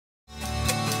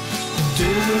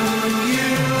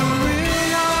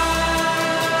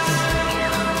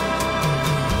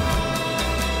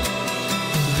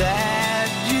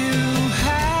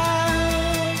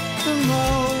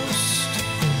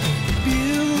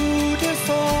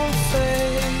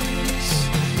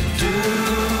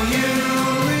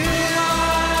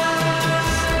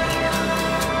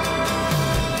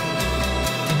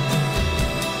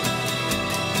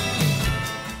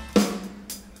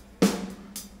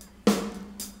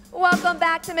Welcome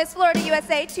back to Miss Florida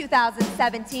USA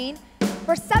 2017.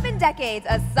 For 7 decades,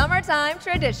 a summertime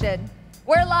tradition.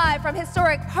 We're live from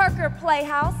historic Parker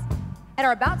Playhouse and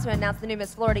are about to announce the new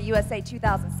Miss Florida USA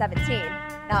 2017.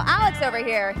 Now, Alex over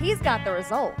here, he's got the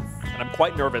results. And I'm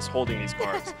quite nervous holding these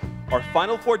cards. Our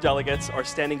final 4 delegates are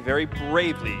standing very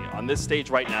bravely on this stage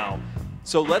right now.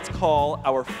 So let's call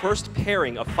our first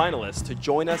pairing of finalists to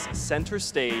join us center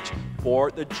stage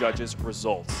for the judges'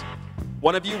 results.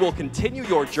 One of you will continue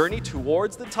your journey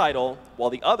towards the title,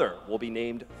 while the other will be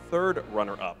named third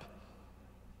runner-up.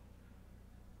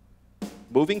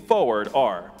 Moving forward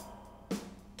are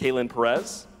Kaylin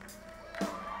Perez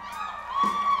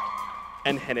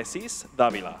and Genesis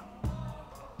Davila.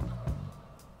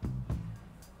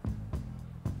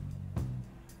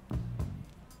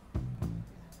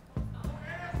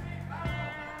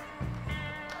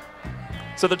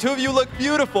 So the two of you look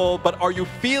beautiful, but are you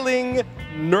feeling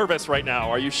nervous right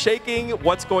now? Are you shaking?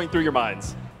 What's going through your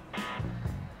minds?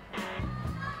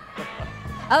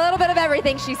 A little bit of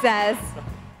everything, she says.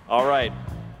 All right.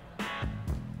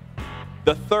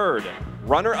 The third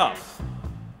runner-up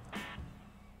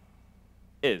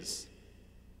is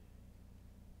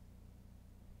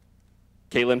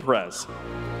Kaylin Perez.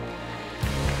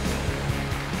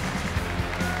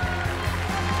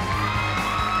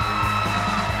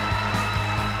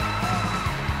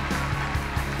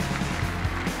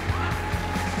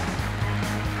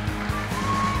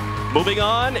 Moving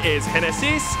on is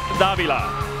Genesis Davila.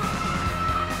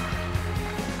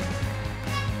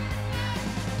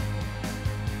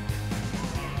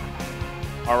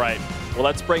 All right, well,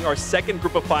 let's bring our second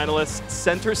group of finalists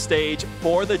center stage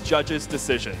for the judges'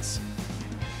 decisions.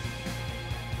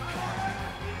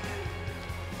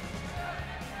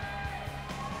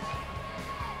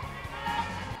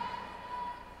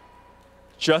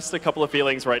 Just a couple of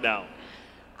feelings right now.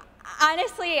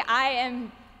 Honestly,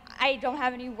 I don't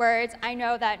have any words. I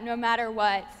know that no matter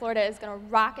what, Florida is going to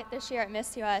rock it this year at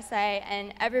Miss USA,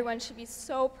 and everyone should be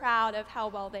so proud of how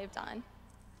well they've done.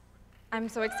 I'm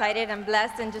so excited, I'm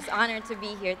blessed, and just honored to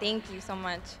be here. Thank you so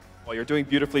much. Well, you're doing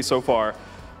beautifully so far,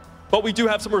 but we do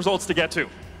have some results to get to.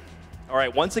 All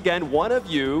right, once again, one of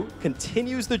you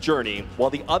continues the journey, while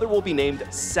the other will be named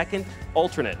second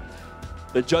alternate.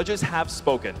 The judges have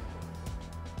spoken.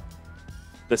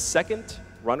 The second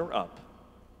runner-up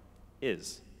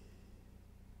is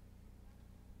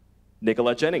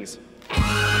Nicolette Jennings.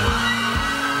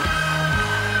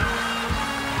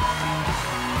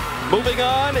 Moving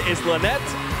on is Lynette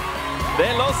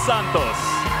de los Santos.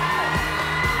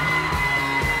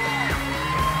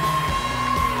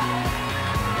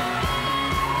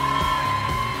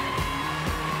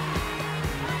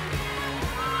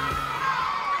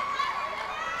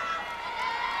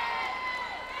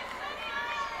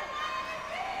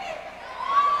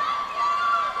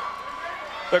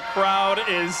 The crowd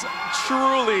is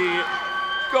truly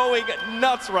going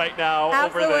nuts right now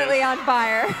over this. Absolutely on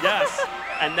fire. Yes.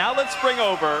 And now let's bring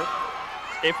over,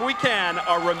 if we can,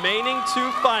 our remaining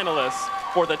 2 finalists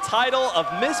for the title of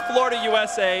Miss Florida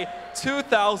USA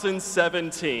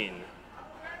 2017.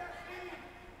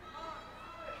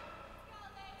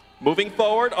 Moving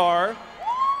forward are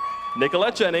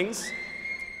Nicolette Jennings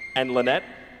and Lynette.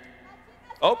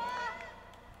 Oh.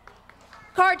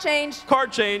 Card change.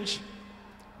 Card change.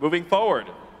 Moving forward,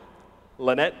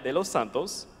 Lynette de los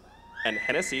Santos and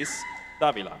Genesis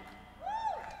Davila.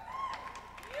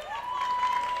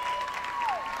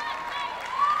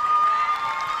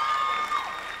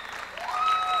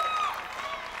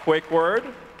 Quick word,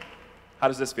 how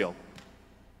does this feel?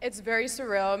 It's very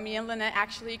surreal. Me and Lynette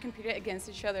actually competed against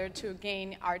each other to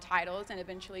gain our titles, and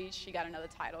eventually she got another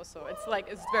title. So it's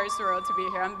very surreal to be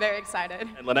here. I'm very excited.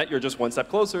 And Lynette, you're just one step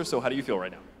closer, so how do you feel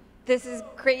right now? This is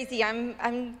crazy. I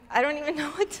don't even know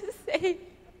what to say.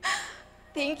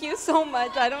 Thank you so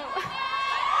much. I don't. All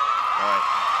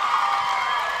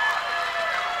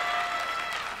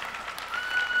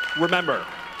right. Remember,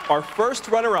 our first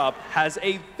runner-up has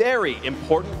a very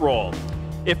important role.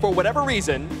 If for whatever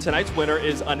reason, tonight's winner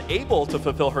is unable to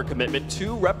fulfill her commitment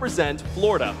to represent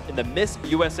Florida in the Miss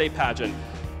USA pageant,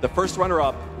 the first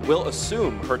runner-up will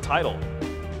assume her title.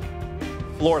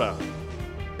 Florida,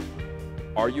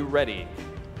 are you ready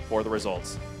for the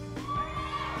results.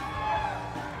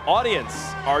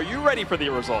 Audience, are you ready for the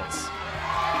results?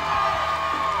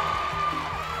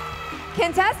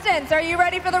 Contestants, are you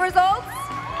ready for the results?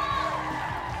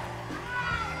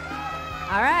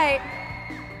 All right.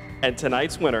 And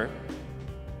tonight's winner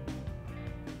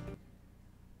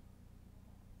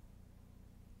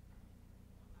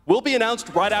will be announced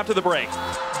right after the break.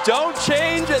 Don't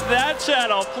change that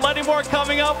channel. Plenty more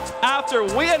coming up after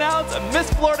we announce Miss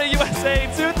Florida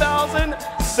USA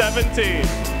 2017.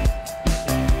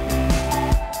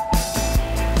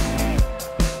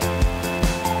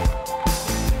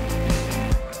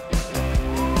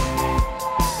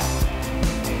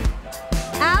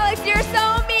 Alex, you're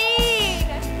so mean!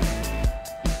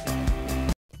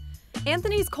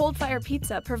 Anthony's Cold Fire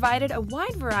Pizza provided a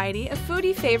wide variety of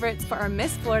foodie favorites for our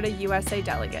Miss Florida USA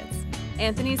delegates.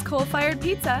 Anthony's Coal Fired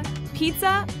Pizza,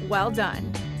 pizza well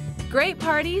done. Great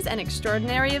parties and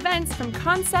extraordinary events from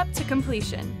concept to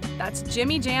completion. That's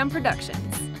Jimmy Jam Productions.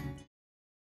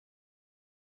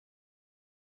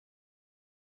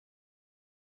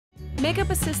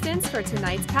 Makeup assistance for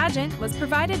tonight's pageant was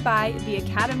provided by the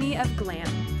Academy of Glam.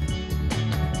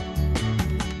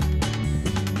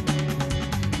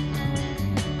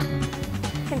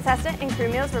 Contestant and crew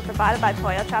meals were provided by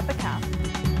Pollo Tropical.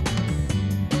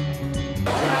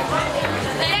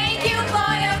 Thank you,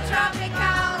 Pollo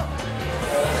Tropical!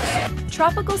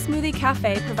 Tropical Smoothie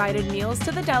Cafe provided meals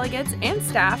to the delegates and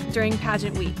staff during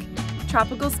pageant week.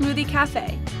 Tropical Smoothie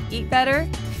Cafe. Eat better,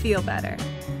 feel better.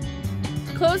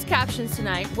 Closed captions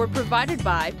tonight were provided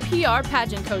by PR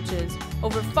Pageant Coaches.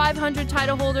 Over 500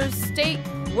 title holders, state,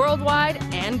 worldwide,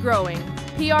 and growing.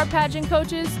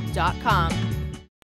 PRPageantCoaches.com.